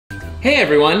Hey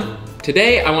everyone!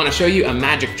 Today I want to show you a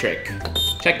magic trick.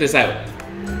 Check this out.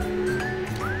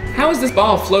 How is this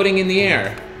ball floating in the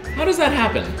air? How does that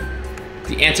happen?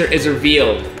 The answer is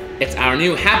revealed. It's our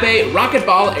new Happy Rocket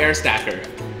Ball Air Stacker.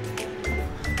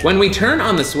 When we turn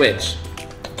on the switch,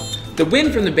 the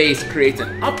wind from the base creates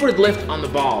an upward lift on the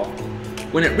ball.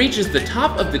 When it reaches the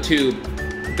top of the tube,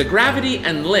 the gravity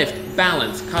and lift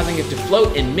balance, causing it to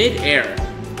float in mid-air.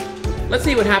 Let's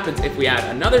see what happens if we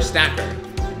add another stacker.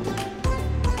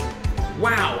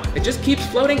 Wow, it just keeps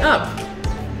floating up.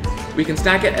 We can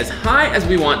stack it as high as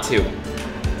we want to.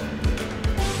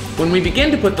 When we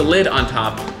begin to put the lid on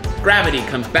top, gravity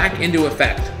comes back into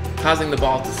effect, causing the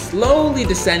ball to slowly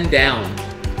descend down.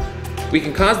 We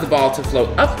can cause the ball to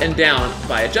float up and down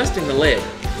by adjusting the lid.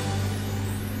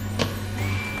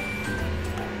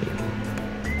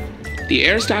 The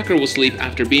air stacker will sleep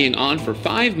after being on for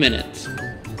 5 minutes.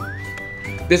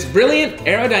 This brilliant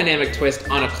aerodynamic twist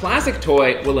on a classic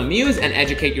toy will amuse and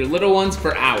educate your little ones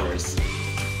for hours.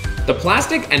 The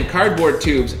plastic and cardboard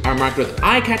tubes are marked with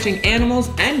eye-catching animals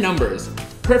and numbers,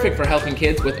 perfect for helping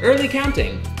kids with early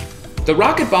counting. The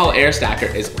Rocket Ball Air Stacker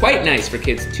is quite nice for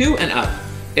kids 2 and up.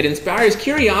 It inspires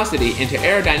curiosity into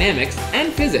aerodynamics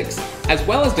and physics, as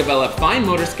well as develop fine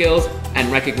motor skills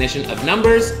and recognition of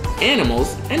numbers,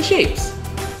 animals, and shapes.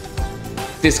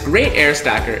 This great air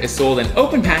stacker is sold in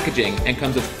open packaging and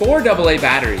comes with 4 AA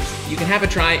batteries. You can have a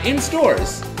try in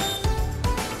stores.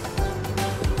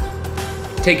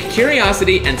 Take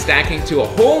curiosity and stacking to a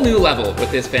whole new level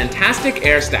with this fantastic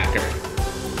air stacker.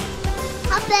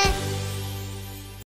 Hop in.